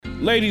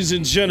Ladies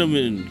and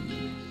gentlemen,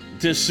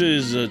 this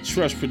is a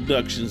Trust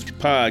Productions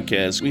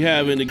podcast. We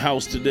have in the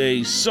house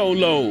today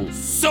Solo.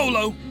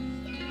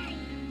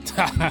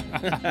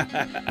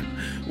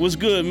 What's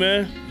good,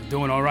 man?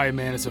 Doing all right,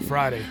 man. It's a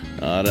Friday.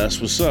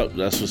 That's what's up.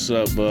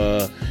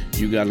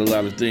 You got a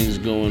lot of things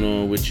going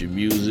on with your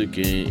music,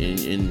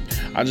 and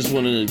I just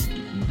want to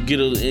get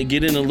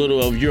in a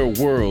little of your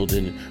world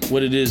and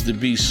what it is to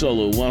be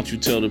Solo. Why don't you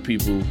tell the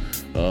people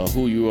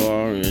who you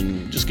are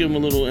and just give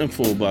them a little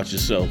info about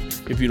yourself,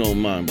 if you don't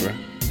mind, bro.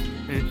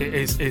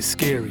 It's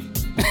scary.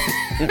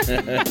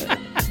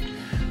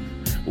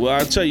 Well,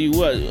 I'll tell you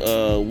what,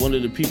 one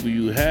of the people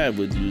you have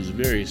with you is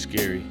very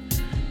scary.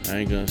 I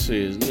ain't gonna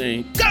say his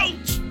name.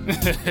 Coach!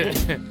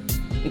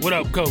 What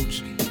up,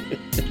 Coach?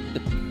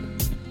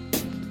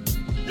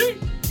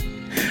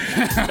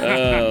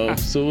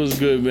 So what's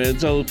good, man?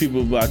 Tell the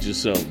people about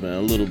yourself, man,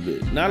 a little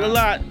bit. Not a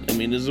lot. I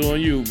mean, it's on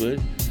you, but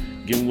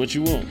give them what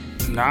you want.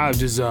 Nah,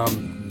 just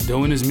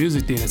doing this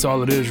music thing. That's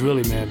all it is,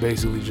 really, man.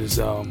 Basically, just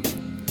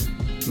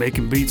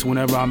making beats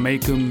whenever I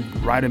make them,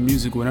 writing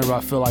music whenever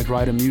I feel like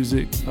writing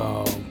music,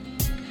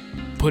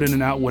 putting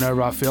it out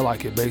whenever I feel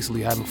like it.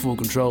 Basically, having full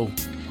control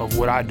of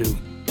what I do.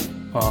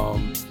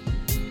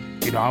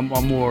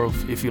 I'm more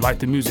of, if you like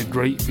the music,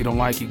 great. If you don't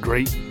like it,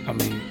 great. I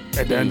mean,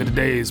 at the end of the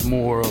day, it's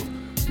more of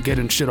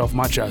getting shit off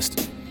my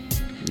chest.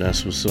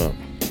 That's what's up.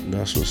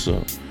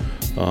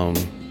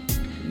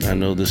 I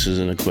know this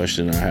isn't a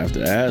question I have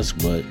to ask,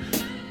 but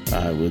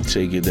I would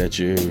take it that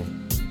your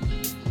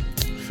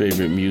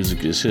favorite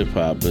music is hip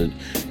hop. But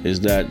is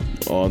that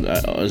all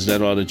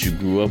that you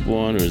grew up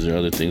on, or is there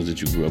other things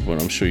that you grew up on?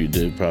 I'm sure you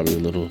did probably a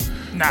little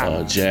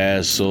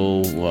jazz,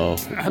 soul.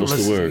 What's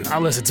the word? I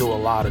listen to a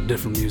lot of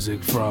different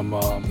music, from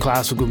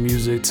classical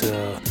music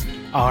to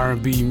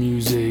R&B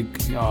music,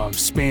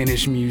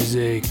 Spanish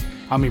music.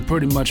 I mean,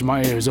 pretty much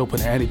my ear is open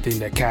to anything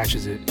that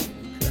catches it.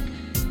 Okay.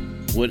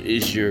 What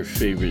is your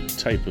favorite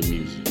type of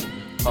music?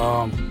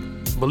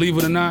 Believe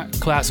it or not,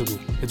 classical.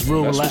 It's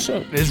real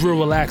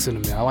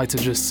relaxing to me. I like to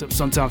just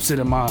sometimes sit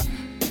in my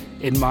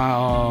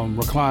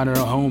recliner at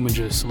home and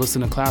just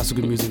listen to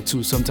classical music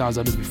too. Sometimes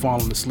I just be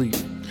falling asleep.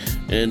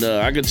 And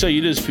I can tell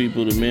you this,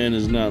 people, the man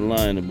is not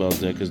lying about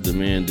that, because the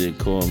man did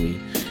call me,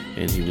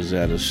 and he was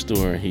at a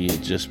store and he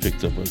had just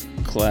picked up a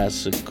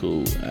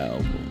classical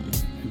album.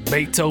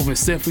 Beethoven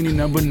Symphony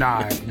No.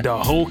 9, the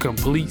whole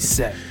complete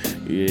set.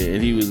 Yeah,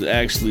 and he was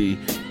actually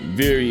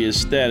very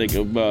ecstatic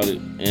about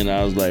it, and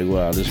I was like,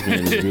 wow, this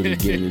man is really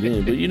getting it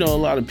in. But a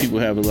lot of people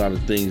have a lot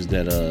of things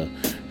that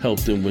help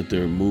them with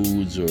their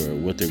moods, or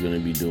what they're going to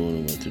be doing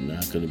and what they're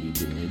not going to be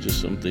doing.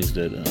 Just some things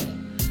that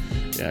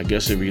I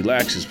guess it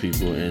relaxes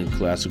people, and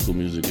classical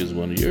music is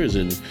one of yours.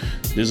 And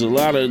there's a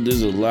lot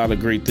of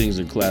great things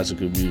in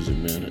classical music,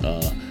 man.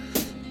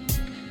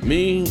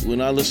 Me,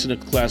 when I listen to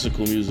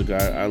classical music,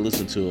 I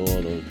listen to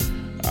all the.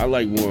 I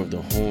like more of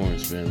the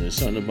horns, man. There's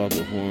something about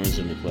the horns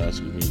in the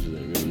classical music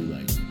that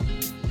really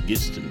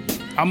gets to me.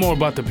 I'm more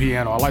about the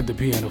piano. I like the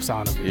piano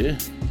sound of it. Yeah.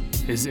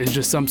 It's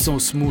just something so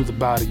smooth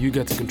about it. You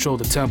get to control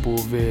the tempo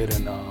of it,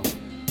 and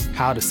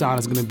how the sound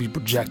is going to be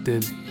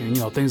projected, and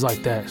things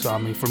like that. So I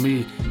mean, for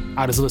me,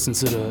 I just listen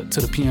to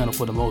the piano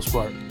for the most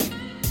part.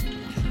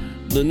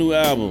 The new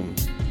album.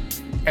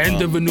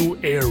 End of a new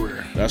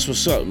era. That's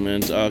what's up,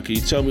 man. Can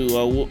you tell me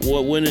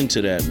what went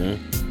into that, man?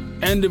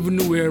 End of a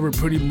new era,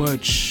 pretty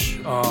much.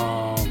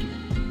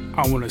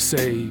 I want to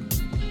say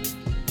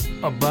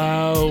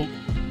about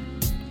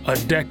a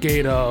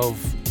decade of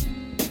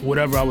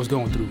whatever I was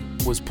going through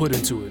was put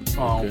into it.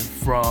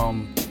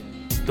 From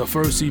the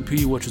first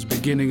EP, which was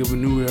beginning of a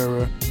new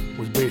era,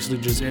 was basically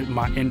just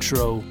my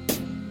intro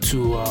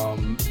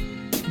to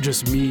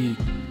just me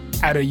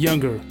at a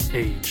younger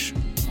age.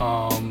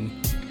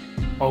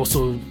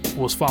 Also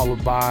was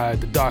followed by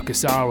The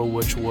Darkest Hour,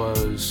 which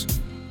was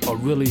a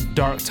really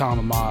dark time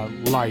of my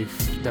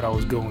life that I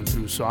was going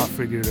through. So I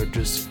figured I'd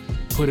just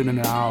put it in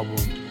an album,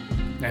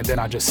 and then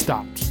I just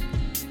stopped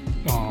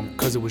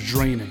because it was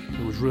draining.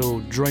 It was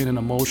real draining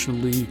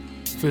emotionally,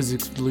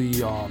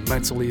 physically,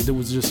 mentally. There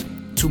was just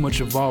too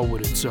much involved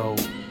with it. So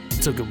I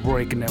took a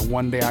break, and then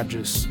one day I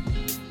just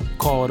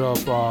called up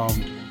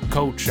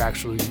Coach,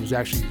 actually, who was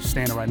actually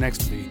standing right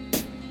next to me,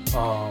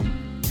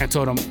 and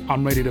told him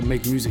I'm ready to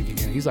make music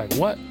again. He's like,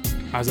 what?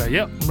 I was like,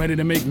 yep, I'm ready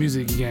to make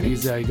music again.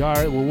 He's like, all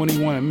right, well, when do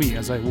you want to meet? I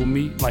was like, we'll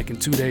meet in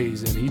 2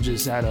 days. And he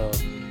just had a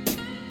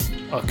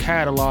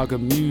catalog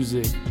of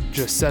music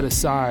just set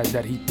aside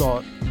that he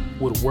thought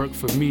would work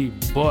for me.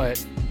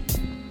 But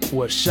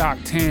what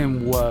shocked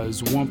him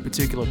was one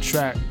particular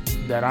track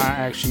that I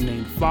actually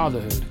named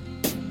Fatherhood.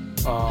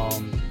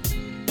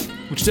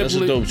 Which That's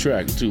a dope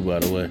track too, by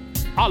the way.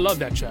 I love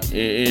that track.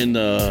 And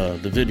the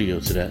video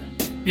to that.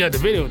 Yeah, the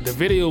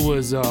video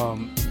was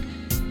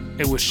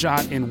it was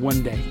shot in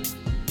one day.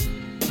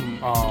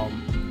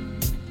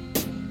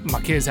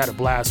 My kids had a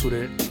blast with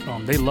it.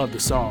 They love the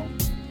song.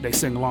 They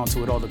sing along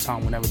to it all the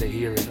time whenever they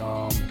hear it.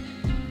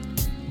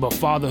 But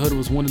Fatherhood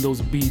was one of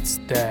those beats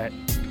that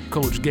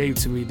Coach gave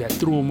to me that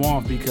threw him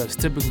off, because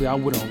typically I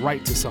wouldn't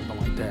write to something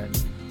like that.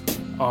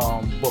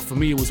 But for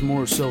me, it was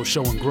more so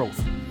showing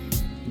growth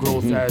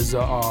growth as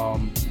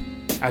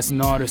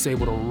an artist,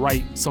 able to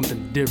write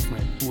something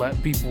different,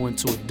 let people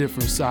into a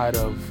different side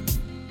of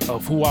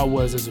who I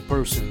was as a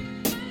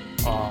person.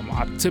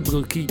 I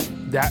typically keep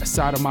that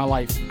side of my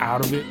life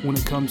out of it when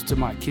it comes to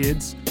my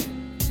kids,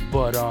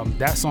 but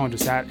that song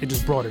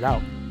just brought it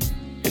out.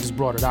 It just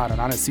brought it out,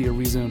 and I didn't see a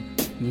reason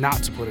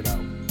not to put it out.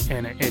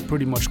 And it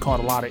pretty much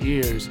caught a lot of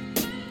ears.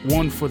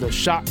 One, for the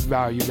shock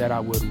value that I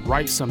would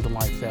write something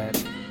like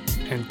that,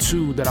 and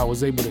two, that I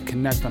was able to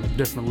connect on a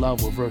different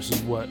level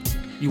versus what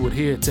you would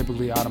hear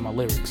typically out of my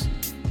lyrics.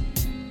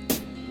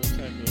 What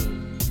type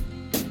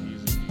of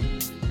music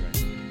do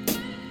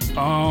you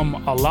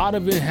write? A lot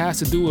of it has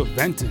to do with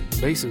venting,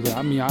 basically.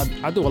 I mean,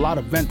 I do a lot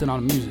of venting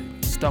on music.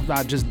 Stuff that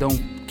I just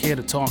don't care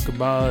to talk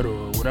about,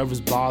 or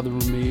whatever's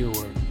bothering me,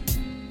 or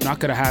I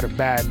could have had a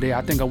bad day.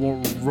 I think I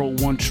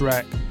wrote one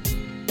track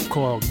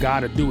called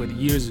Gotta Do It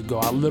years ago.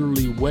 I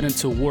literally went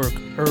into work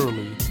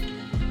early,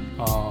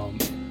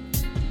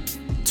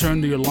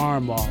 turned the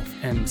alarm off,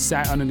 and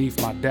sat underneath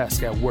my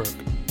desk at work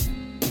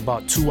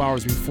about 2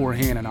 hours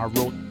beforehand, and I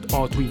wrote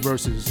all 3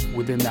 verses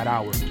within that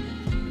hour.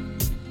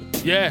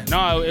 Yeah,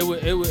 no,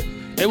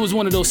 it was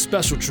one of those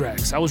special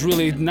tracks. I was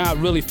really not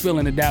really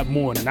feeling it that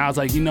morning. I was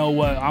like, you know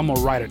what, I'm gonna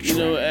write a track. You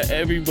know,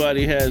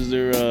 everybody has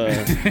their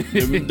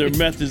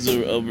methods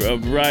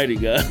of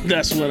writing.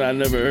 That's what I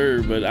never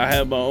heard, but I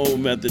have my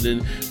own method.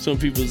 And some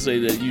people say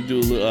that you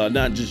do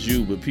not just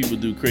you, but people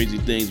do crazy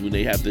things when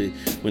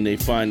they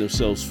find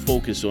themselves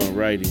focused on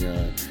writing.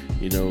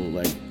 You know,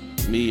 like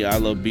me, I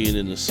love being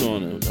in the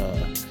sauna.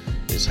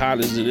 As hot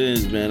as it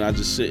is, man, I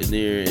just sit in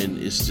there, and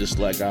it's just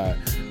like I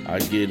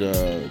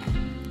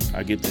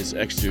get this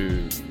extra,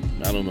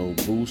 I don't know,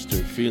 boost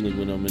or feeling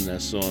when I'm in that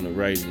sauna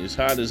writing. It's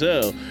hot as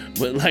hell,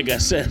 but like I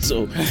said,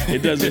 so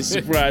it doesn't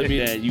surprise me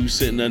that you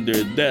sitting under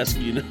a desk,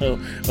 you know,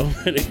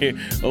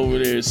 over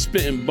there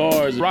spitting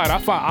bars. Right,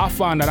 I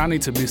find that I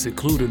need to be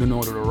secluded in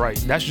order to write.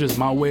 That's just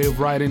my way of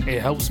writing.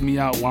 It helps me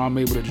out while I'm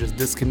able to just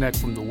disconnect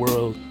from the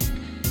world.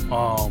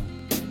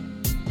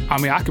 I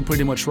mean, I can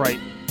pretty much write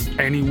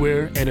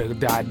anywhere, and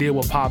the idea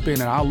will pop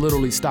in, and I'll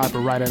literally stop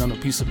and write it on a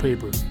piece of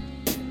paper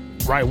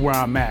right where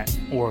I'm at,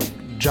 or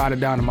jot it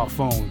down on my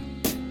phone.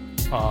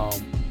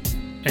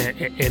 And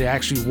it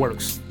actually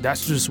works.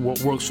 That's just what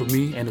works for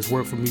me, and it's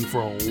worked for me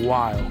for a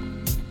while.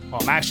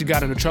 I actually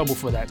got into trouble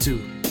for that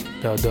too.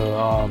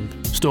 The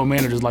store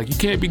manager's like, you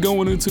can't be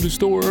going into the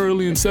store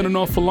early and setting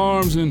off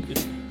alarms, and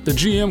the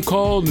GM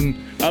called, and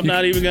I'm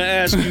not even gonna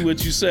ask you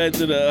what you said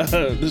to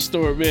the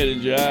store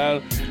manager.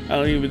 I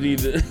don't even need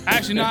to.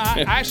 Actually, no.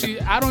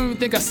 I don't even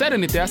think I said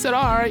anything. I said,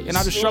 all right, and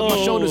I just shrugged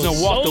my shoulders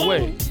and walked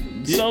away.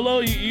 Solo,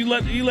 you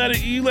let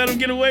him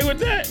get away with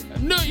that?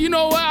 No, you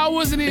know what? I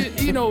wasn't.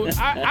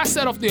 I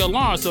set off the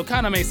alarm, so it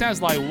kind of made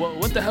sense. Like,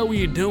 what the hell were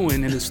you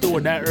doing in the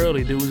store that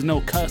early? There was no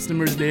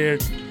customers there.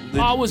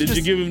 Did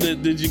you give him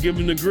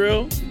the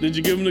grill? Did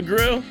you give him the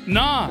grill?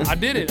 Nah, I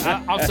didn't.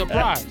 I'm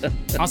surprised.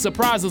 I'm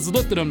surprised. I just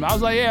looked at him. I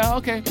was like, yeah,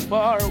 okay,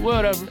 well, all right,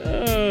 whatever.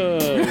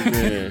 Oh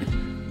man.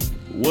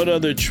 What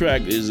other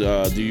track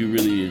do you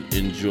really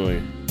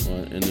enjoy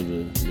on End of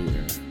a New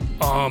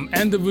Era?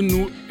 End of a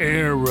New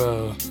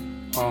Era.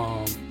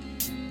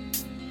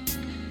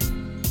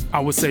 I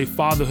would say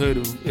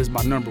Fatherhood is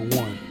my number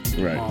one.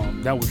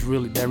 Right. That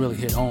really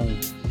hit home.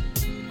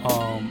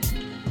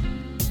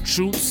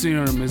 Truth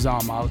Serum is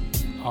on my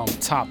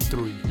top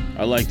 3.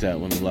 I like that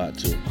one a lot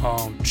too.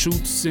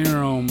 Truth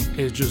Serum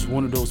is just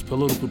one of those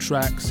political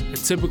tracks. And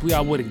typically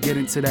I wouldn't get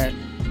into that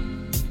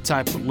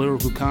type of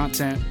lyrical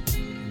content,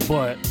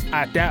 but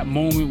at that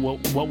moment,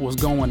 what was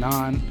going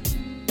on,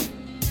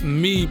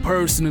 me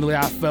personally,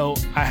 I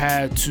felt I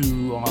had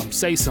to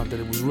say something.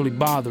 It was really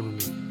bothering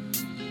me.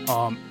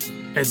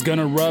 It's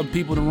gonna rub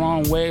people the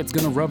wrong way. It's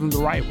gonna rub them the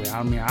right way.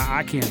 I mean,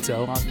 I can't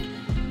tell.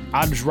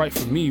 I just write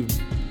for me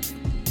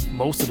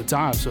most of the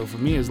time. So for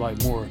me, it's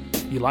like more,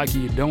 you like it,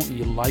 you don't.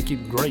 You like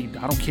it, great.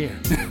 I don't care.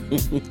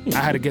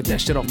 I had to get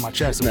that shit off my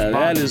chest. Now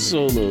that is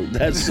Solo.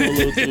 That's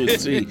Solo to a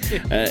T.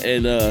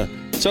 And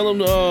tell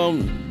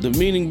them the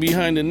meaning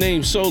behind the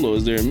name Solo.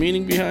 Is there a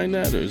meaning behind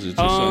that, or is it just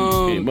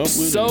something you came up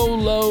with?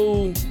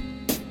 Solo.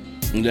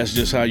 And that's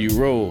just how you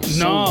roll.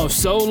 No,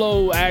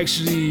 Solo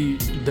actually,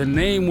 the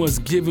name was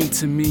given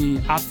to me.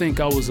 I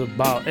think I was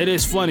about. It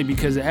is funny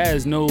because it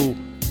has no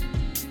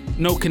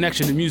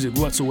connection to music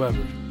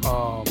whatsoever.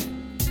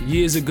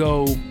 Years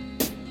ago,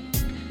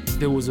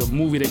 there was a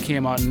movie that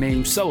came out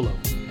named Solo,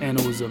 and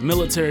it was a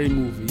military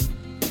movie.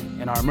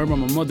 And I remember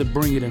my mother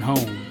bringing it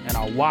home, and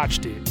I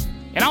watched it.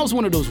 And I was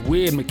one of those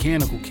weird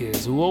mechanical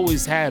kids who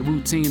always had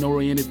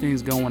routine-oriented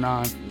things going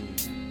on.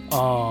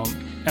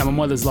 And my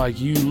mother's like,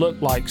 you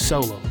look like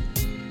Solo.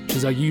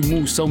 She's like, you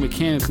move so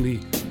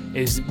mechanically,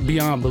 it's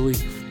beyond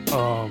belief.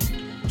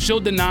 She'll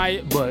deny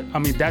it, but I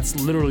mean, that's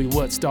literally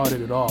what started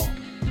it all.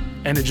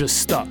 And it just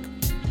stuck.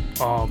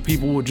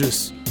 People would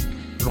just,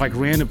 like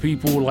random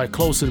people like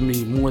closer to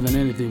me more than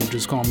anything would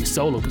just call me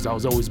Solo because I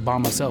was always by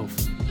myself.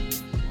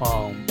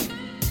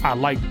 I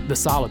like the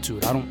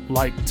solitude. I don't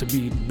like to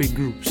be big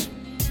groups.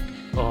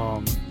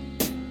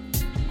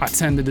 I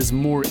tend that there's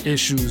more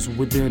issues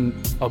within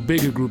a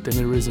bigger group than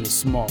there is in a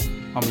small.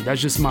 I mean,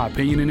 that's just my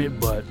opinion in it,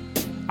 but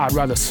I'd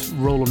rather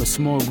roll in a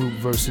small group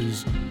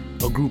versus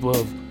a group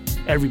of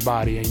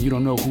everybody and you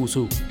don't know who's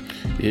who.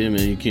 Yeah,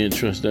 man, you can't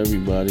trust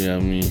everybody. I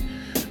mean,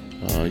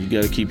 you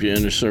got to keep your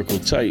inner circle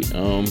tight.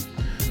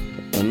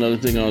 Another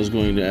thing I was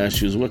going to ask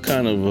you is what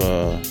kind of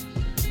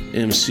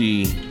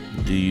MC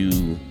do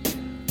you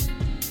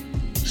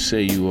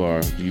say you are?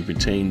 Do you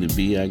pretend to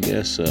be, I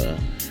guess?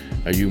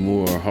 Are you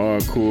more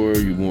hardcore? Are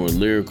you more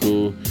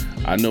lyrical?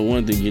 I know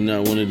one thing, you're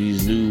not one of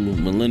these new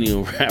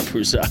millennial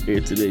rappers out here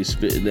today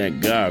spitting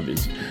that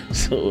garbage.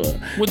 So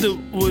with the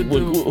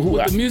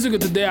music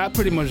of today, I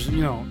pretty much,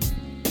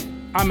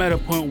 I'm at a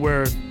point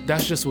where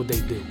that's just what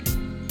they do.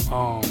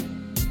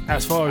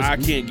 As far as I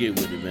can't get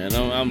with it, man.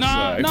 I'm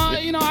sorry.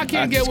 I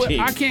can't get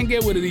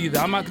with it either.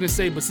 I'm not gonna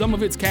say, but some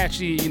of it's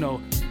catchy.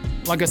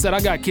 Like I said, I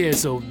got kids,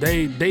 so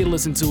they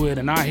listen to it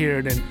and I hear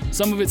it, and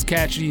some of it's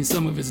catchy and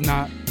some of it's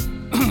not.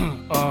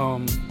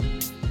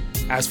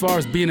 As far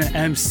as being an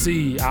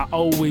MC, I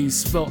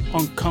always felt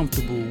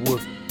uncomfortable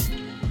with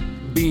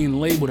being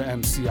labeled an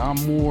MC. I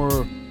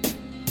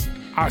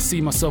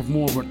see myself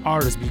more of an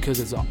artist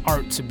because it's an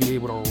art to be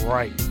able to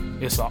write.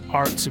 It's an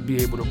art to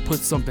be able to put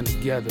something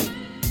together.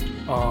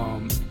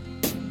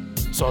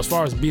 So as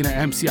far as being an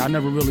MC, I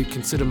never really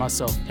considered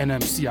myself an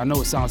MC. I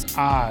know it sounds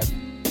odd,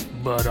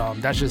 but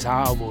that's just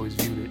how I've always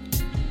viewed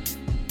it.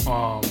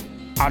 I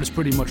just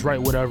pretty much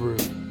write whatever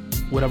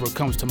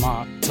comes to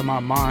my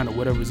mind or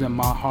whatever's in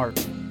my heart,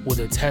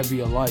 whether it's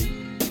heavy or light.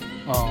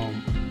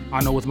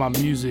 I know with my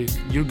music,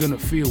 you're gonna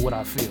feel what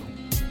I feel.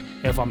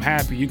 If I'm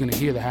happy, you're gonna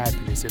hear the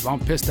happiness. If I'm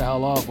pissed the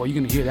hell off, well, you're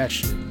gonna hear that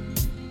shit.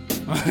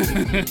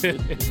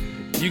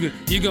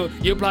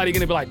 You're probably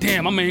gonna be like,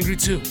 damn, I'm angry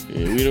too.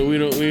 Yeah, we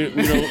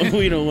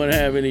don't want to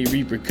have any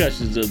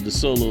repercussions of the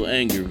solo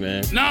anger,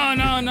 man. No.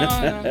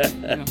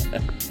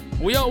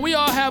 We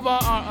all have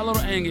our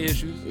little anger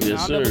issues.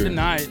 Yes, I'll sir. never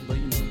deny it, but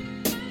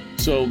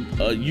So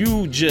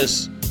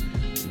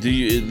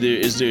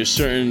is there a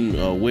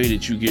certain way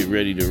that you get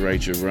ready to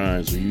write your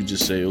rhymes, or you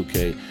just say,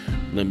 okay,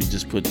 let me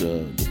just put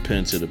the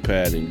pen to the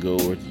pad and go,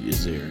 or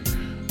is there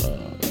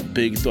a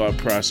big thought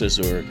process,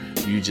 or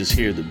you just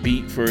hear the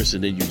beat first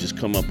and then you just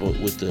come up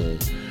with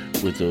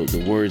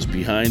the words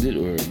behind it,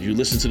 or you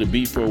listen to the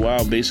beat for a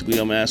while? Basically,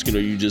 I'm asking, or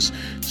you just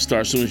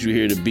start as soon as you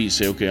hear the beat,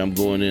 say, okay, I'm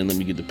going in, let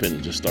me get the pen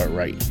and just start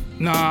writing?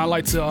 Nah, I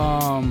like to,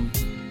 I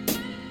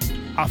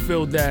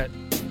feel that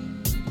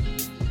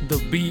the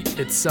beat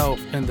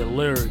itself and the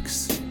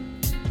lyrics,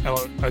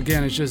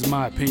 again, it's just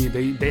my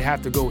opinion, they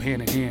have to go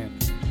hand in hand.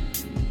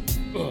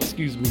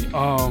 Excuse me.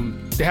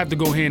 They have to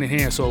go hand in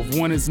hand. So if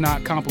one is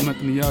not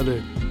complimenting the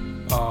other,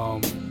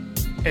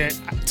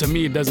 to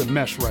me it doesn't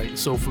mesh right.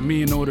 So for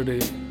me, in order to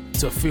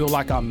feel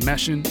like I'm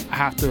meshing, I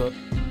have to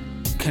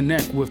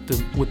connect with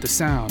the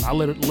sound. I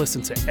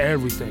listen to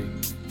everything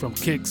from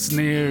kicks,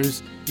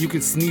 snares. You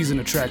can sneeze in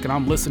a track, and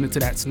I'm listening to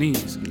that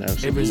sneeze.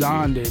 Absolutely. If it's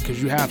on there,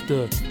 because you have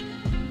to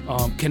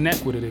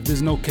connect with it. If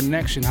there's no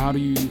connection, how do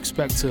you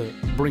expect to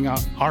bring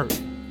out art?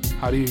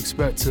 How do you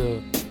expect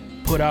to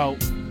put out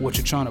what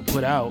you're trying to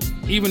put out,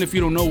 even if you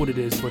don't know what it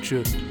is, but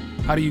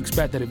how do you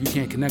expect that if you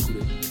can't connect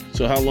with it?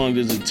 So how long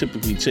does it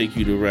typically take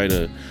you to write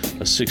a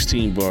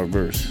 16-bar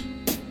verse?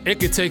 It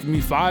could take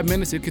me 5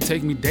 minutes, it could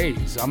take me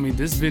days. I mean,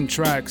 there's been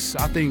tracks,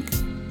 I think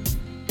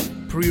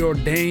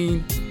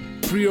Preordained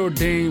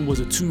was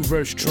a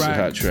 2-verse track. That's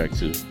a hot track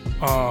too.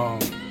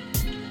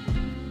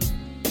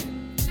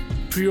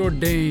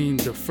 Preordained,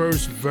 the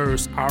first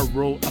verse I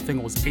wrote, I think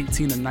it was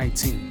 18 or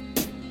 19.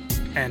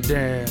 And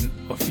then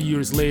a few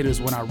years later is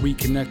when I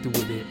reconnected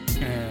with it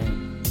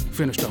and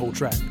finished the whole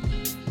track.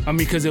 I mean,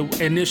 because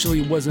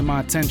initially it wasn't my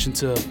intention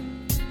to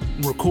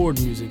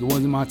record music. It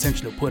wasn't my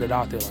intention to put it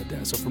out there like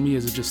that. So for me,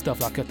 it's just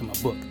stuff I kept in my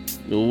book.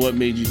 Well, what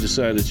made you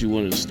decide that you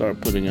wanted to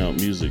start putting out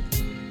music?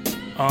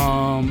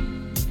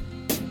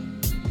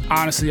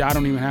 Honestly, I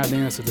don't even have the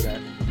answer to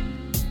that.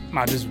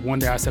 One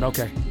day I said,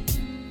 okay,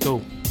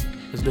 go,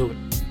 let's do it.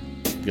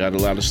 Got a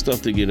lot of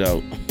stuff to get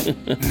out.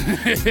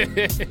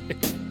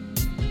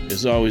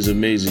 It's always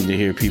amazing to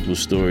hear people's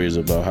stories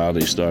about how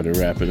they started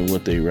rapping and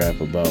what they rap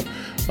about.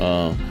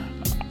 I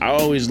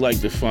always like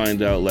to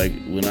find out, like,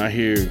 when I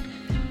hear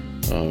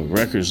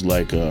records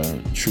like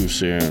True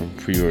Serum,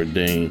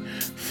 Preordained,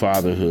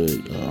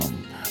 Fatherhood,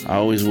 I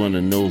always want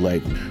to know,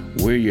 like,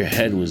 where your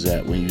head was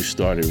at when you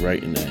started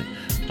writing that.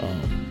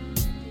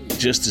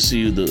 Just to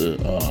see the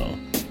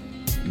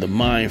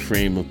mind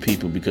frame of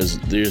people, because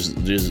there's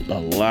a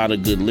lot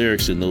of good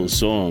lyrics in those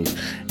songs,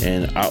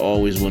 and I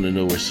always want to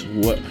know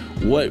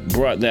what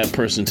brought that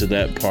person to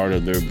that part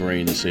of their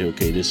brain to say,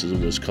 okay, this is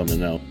what's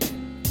coming out.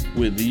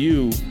 With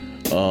you,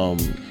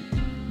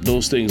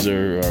 those things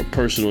are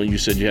personal. You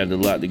said you had a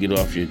lot to get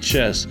off your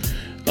chest.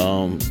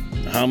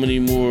 How many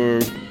more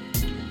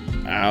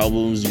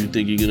albums do you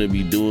think you're gonna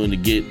be doing to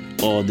get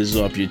all this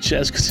off your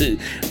chest? Because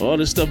all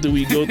the stuff that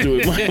we go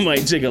through, it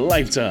might take a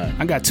lifetime.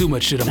 I got too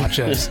much shit on my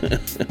chest.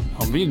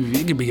 I mean,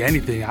 it can be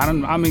anything.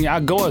 I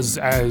go as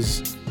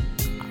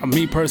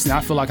me personally,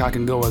 I feel like I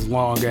can go as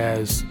long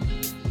as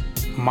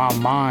my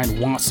mind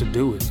wants to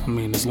do it. I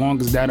mean, as long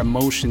as that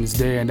emotion is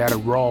there and that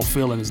raw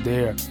feeling is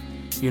there,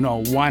 you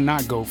know, why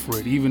not go for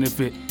it? Even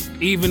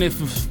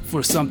if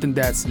for something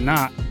that's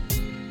not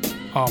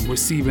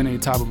receiving any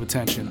type of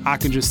attention, I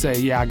can just say,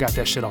 yeah, I got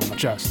that shit off my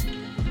chest.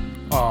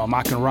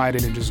 I can write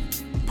it and just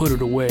put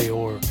it away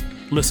or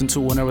listen to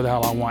it whenever the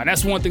hell I want.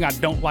 That's one thing I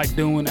don't like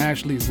doing,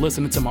 actually, is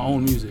listening to my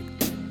own music.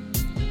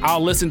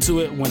 I'll listen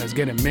to it when it's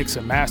getting mixed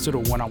and mastered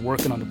or when I'm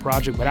working on the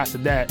project, but after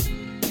that,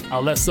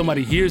 unless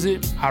somebody hears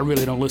it, I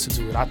really don't listen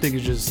to it. I think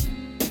it's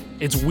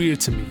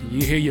weird to me.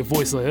 You hear your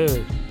voice like,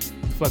 the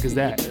fuck is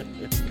that?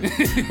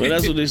 Well,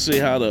 that's what they say,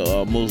 how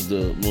the most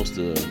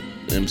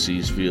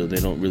MCs feel. They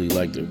don't really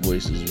like their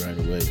voices right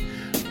away.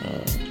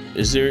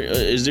 Is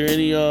there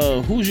any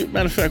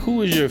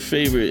who is your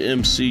favorite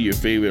MC, your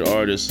favorite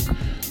artist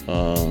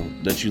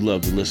that you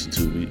love to listen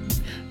to?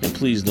 And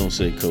please don't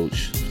say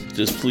Coach.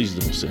 Just please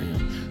don't say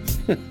him.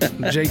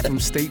 Jake from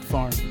State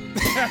Farm.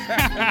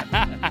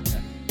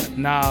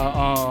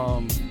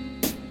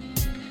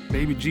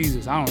 Baby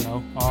Jesus, I don't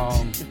know.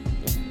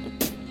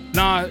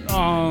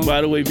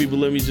 By the way, people,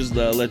 let me just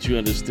let you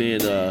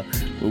understand.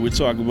 When we're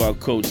talking about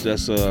Coach,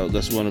 that's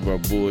one of our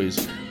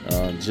boys,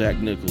 Jack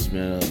Nichols,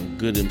 man. A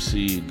good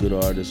MC, good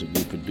artist, a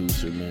good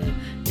producer, man.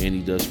 And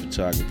he does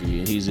photography,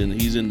 and he's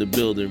in the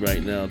building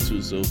right now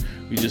too. So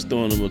we just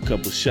throwing him a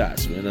couple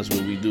shots, man. That's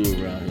what we do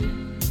around here.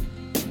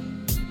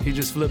 He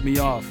just flipped me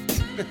off.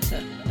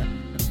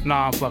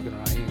 Nah, I'm fucking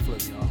around. He didn't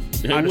flip me off.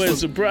 It wouldn't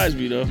surprise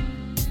me though.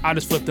 I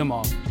just flipped him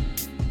off.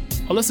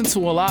 I listen to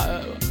a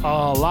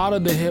lot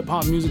of the hip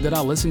hop music that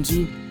I listen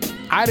to.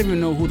 I didn't even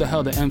know who the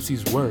hell the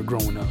MCs were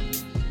growing up.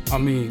 I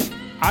mean,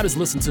 I just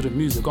listened to the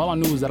music. All I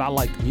knew was that I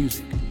liked the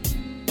music.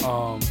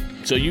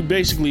 So you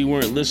basically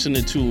weren't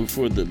listening to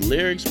for the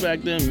lyrics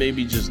back then?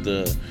 Maybe just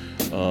the,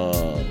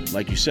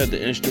 like you said, the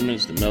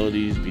instruments, the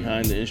melodies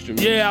behind the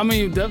instruments? Yeah, I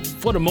mean,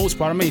 for the most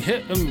part. I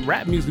mean,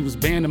 rap music was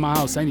banned in my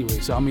house anyway.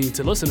 So, I mean,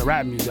 to listen to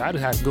rap music, I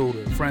just had to go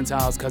to friend's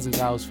house, cousin's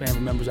house,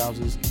 family members'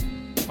 houses.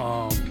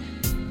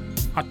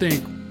 I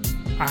think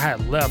I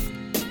had left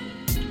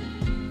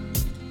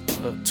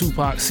a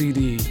Tupac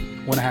CD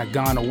when I had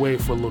gone away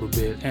for a little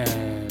bit,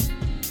 and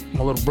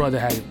my little brother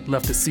had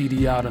left the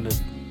CD out on the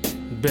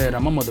bed,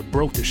 and my mother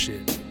broke the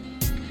shit.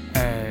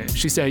 And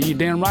she said, "You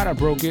damn right I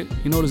broke it.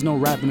 You know there's no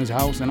rap in this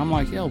house." And I'm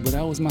like, "Yo, but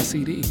that was my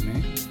CD,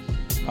 man.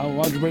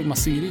 Why'd you break my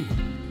CD?"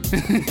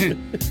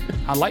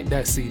 I like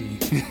that CD.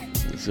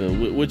 So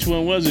which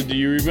one was it? Do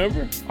you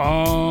remember?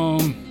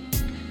 All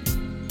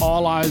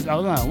Eyes. I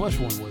don't know, which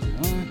one was it?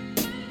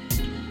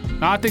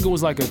 I think it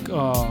was like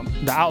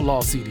the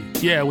Outlaw CD.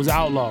 Yeah, it was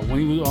Outlaw. When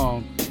he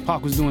was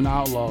Pac was doing the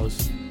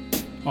Outlaws,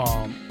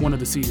 one of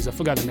the CDs. I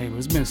forgot the name.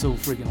 It's been so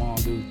freaking long,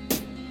 dude.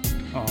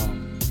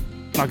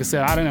 Like I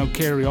said, I didn't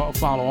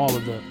follow all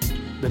of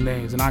the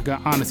names, and I can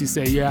honestly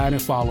say, yeah, I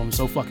didn't follow them.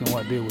 So fucking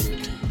what? Deal with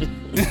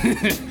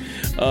it.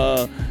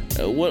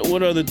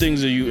 What other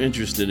things are you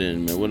interested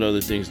in, man? What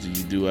other things do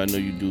you do? I know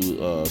you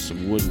do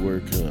some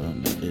woodwork,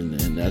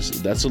 and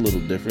that's a little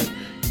different.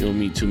 You don't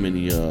meet too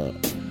many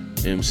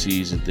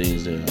MCs and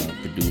things that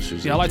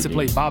producers. Yeah, I like to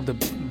play Bob the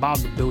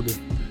Builder.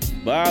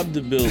 Bob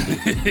the Builder.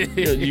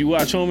 You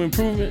watch Home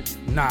Improvement?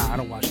 Nah, I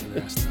don't watch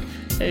that stuff.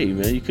 Hey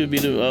man, you could be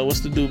the what's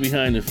the dude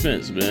behind the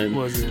fence, man?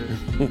 Was it?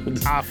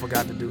 I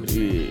forgot to do it.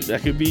 Yeah,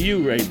 that could be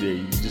you right there.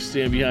 You can just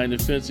stand behind the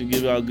fence and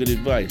give out good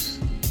advice.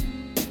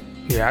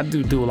 Yeah, I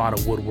do a lot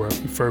of woodwork,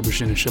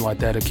 refurbishing and shit like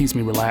that. It keeps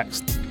me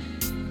relaxed.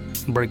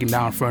 Breaking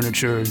down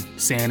furniture,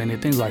 sanding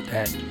it, things like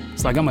that.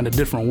 It's like I'm in a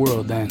different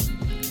world then.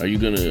 Are you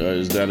gonna?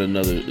 Is that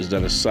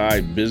a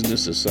side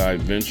business, a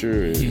side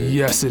venture?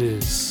 Yes, it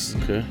is.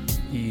 Okay.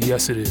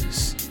 Yes, it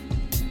is.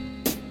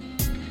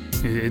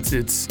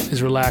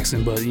 It's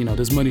relaxing, but you know,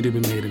 there's money to be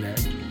made in that.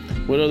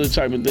 What other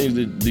type of things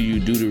do you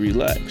do to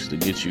relax, to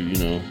get you,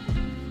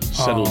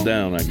 settled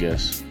down, I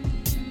guess?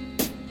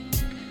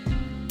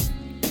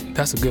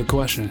 That's a good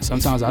question.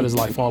 Sometimes I just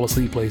like fall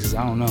asleep places.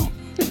 I don't know.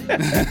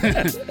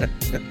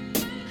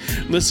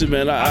 Listen,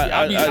 man,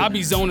 I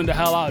be zoning the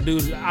hell out,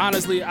 dude.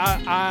 Honestly,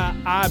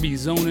 I be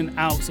zoning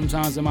out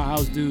sometimes in my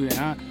house, dude.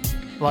 And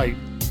my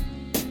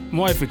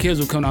wife and kids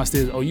will come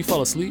downstairs. Oh, you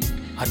fell asleep?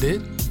 I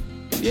did?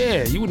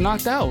 Yeah, you were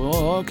knocked out.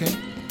 Oh, okay,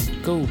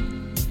 cool.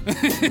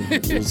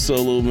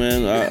 Solo,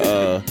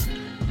 man.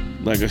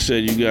 Like I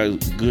said, you got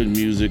good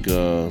music,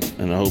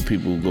 and I hope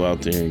people go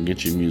out there and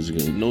get your music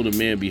and know the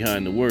man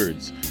behind the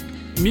words.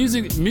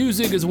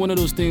 Music is one of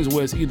those things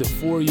where it's either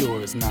for you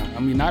or it's not. I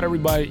mean, not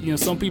everybody.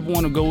 Some people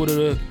want to go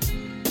to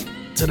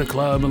the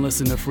club and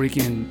listen to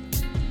freaking,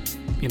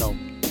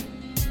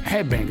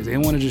 headbangers. They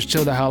want to just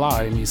chill the hell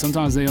out. I mean,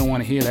 sometimes they don't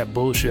want to hear that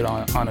bullshit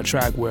on a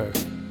track where,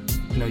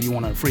 you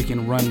want to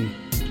freaking run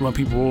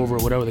people over or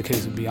whatever the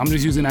case would be. I'm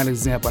just using that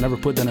example. I never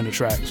put that in the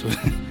track. So.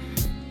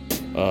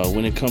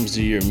 When it comes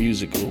to your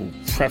musical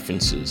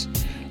preferences,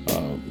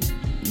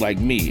 like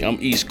me, I'm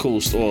East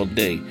Coast all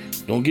day.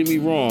 Don't get me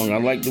wrong, I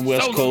like the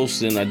West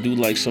Coast and I do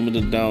like some of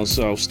the down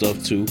south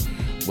stuff too,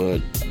 but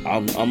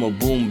I'm a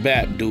boom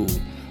bap dude.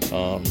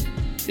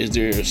 Is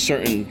there a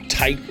certain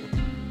type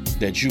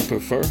that you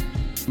prefer?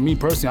 Me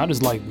personally, I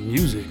just like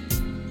music.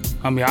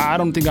 I mean, I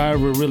don't think I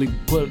ever really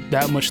put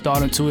that much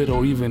thought into it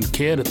or even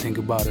care to think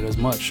about it as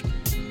much.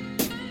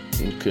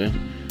 Okay,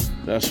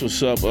 that's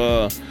what's up.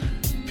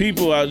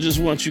 People, I just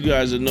want you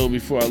guys to know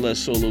before I let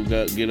Solo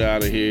get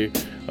out of here,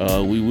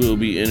 we will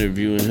be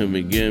interviewing him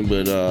again,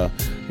 but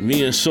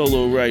me and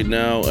Solo right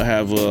now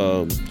have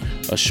a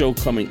show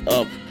coming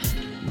up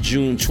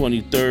June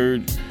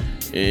 23rd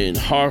in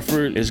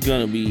Hartford. It's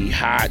gonna be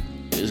hot.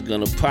 It's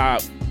gonna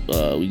pop.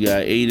 We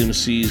got 8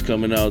 MCs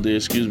coming out there.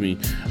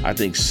 I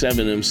think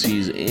 7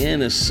 MCs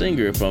and a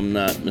singer, if I'm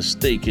not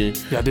mistaken.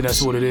 Yeah, I think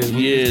that's what it is.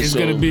 Yeah, it's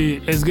gonna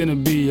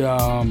be.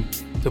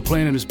 The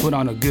plan is put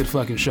on a good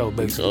fucking show,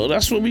 basically. So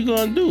that's what we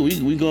gonna do.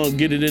 We gonna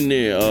get it in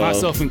there.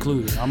 Myself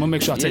included. I'm gonna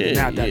make sure I take a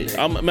nap that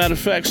day. Matter of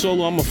fact,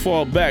 Solo, I'm gonna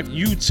fall back.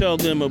 You tell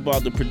them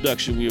about the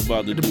production we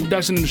about to do. The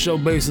production of the show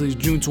basically is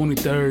June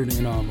 23rd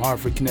in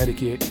Hartford,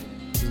 Connecticut.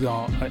 It's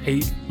got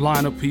 8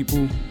 lineup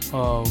people.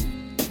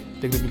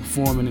 They're gonna be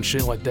performing and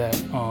shit like that.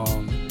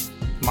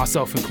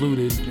 Myself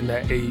included in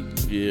that 8.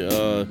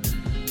 Yeah,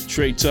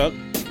 Trey Tuck.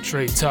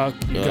 You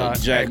got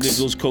Jack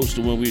Nichols, coach,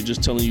 the one we were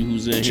just telling you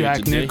who's in here Jack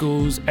today.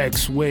 Nichols,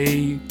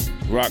 X-Way.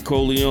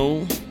 Rocco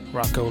Leone.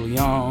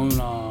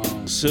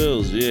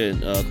 Sills,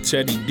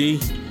 Teddy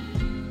D.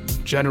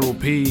 General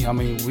P. I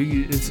mean,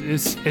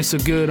 it's a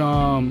good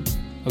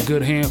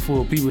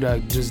handful of people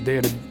that just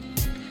there to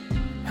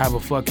have a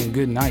fucking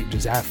good night,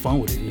 just have fun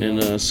with it.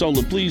 And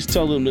Solo, please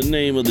tell them the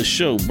name of the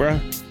show,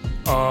 bruh.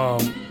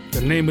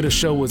 The name of the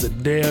show was A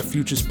Dare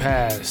Futures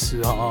Past.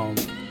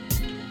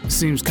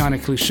 Seems kind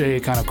of cliche,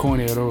 kind of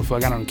corny, or whatever.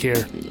 Fuck, I don't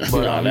care.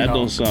 But that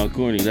don't sound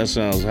corny. That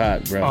sounds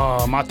hot, bro.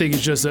 I think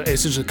it's just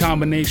a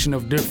combination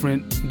of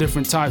different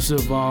types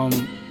of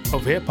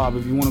hip hop,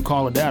 if you want to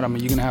call it that. I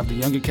mean, you're gonna have the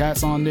younger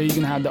cats on there. You're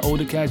gonna have the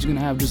older cats. You're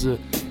gonna have just a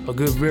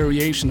good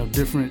variation of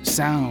different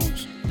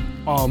sounds,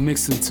 all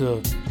mixed into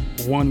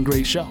one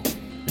great show.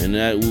 And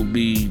that will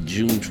be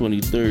June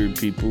 23rd,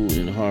 people,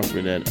 in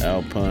Hartford at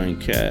Alpine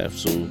Caf.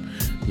 So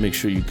make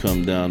sure you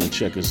come down and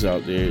check us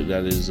out there.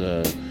 That is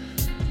a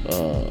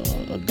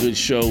good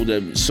show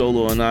that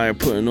Solo and I are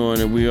putting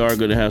on, and we are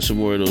going to have some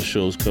more of those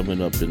shows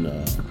coming up in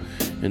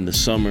the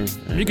summer.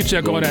 You can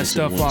check all that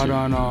stuff out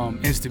on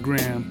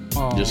Instagram.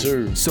 Yes,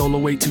 sir.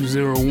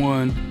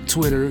 Solo8201,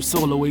 Twitter,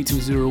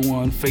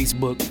 Solo8201,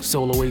 Facebook,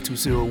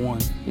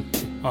 Solo8201.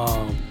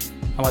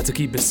 I like to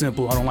keep it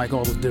simple. I don't like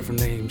all those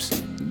different names.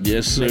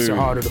 Yes, sir. Makes it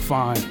harder to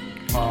find.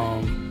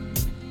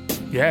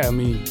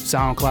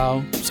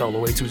 SoundCloud,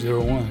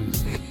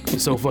 Solo8201.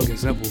 It's so fucking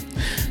simple.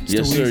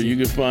 Yes, sir. Easy. You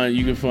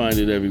can find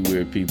it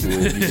everywhere, people.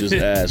 If you just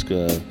ask.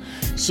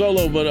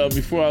 Solo, but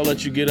before I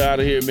let you get out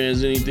of here, man,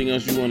 is there anything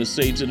else you want to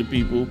say to the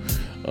people?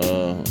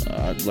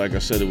 Like I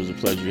said, it was a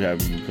pleasure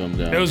having you come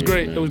down. It was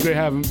great. Man. It was great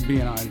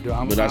being on here.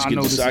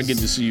 I get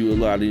to see you a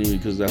lot anyway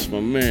because that's my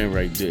man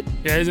right there.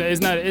 Yeah,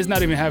 it's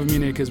not even having me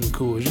in there because we're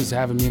cool. It's just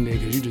having me in there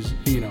because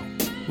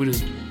we're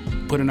just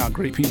putting out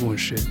great people and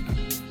shit.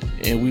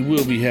 And we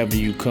will be having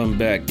you come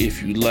back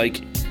if you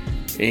like.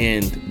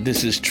 And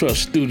this is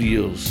Trust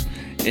Studios,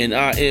 and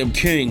I am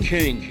King.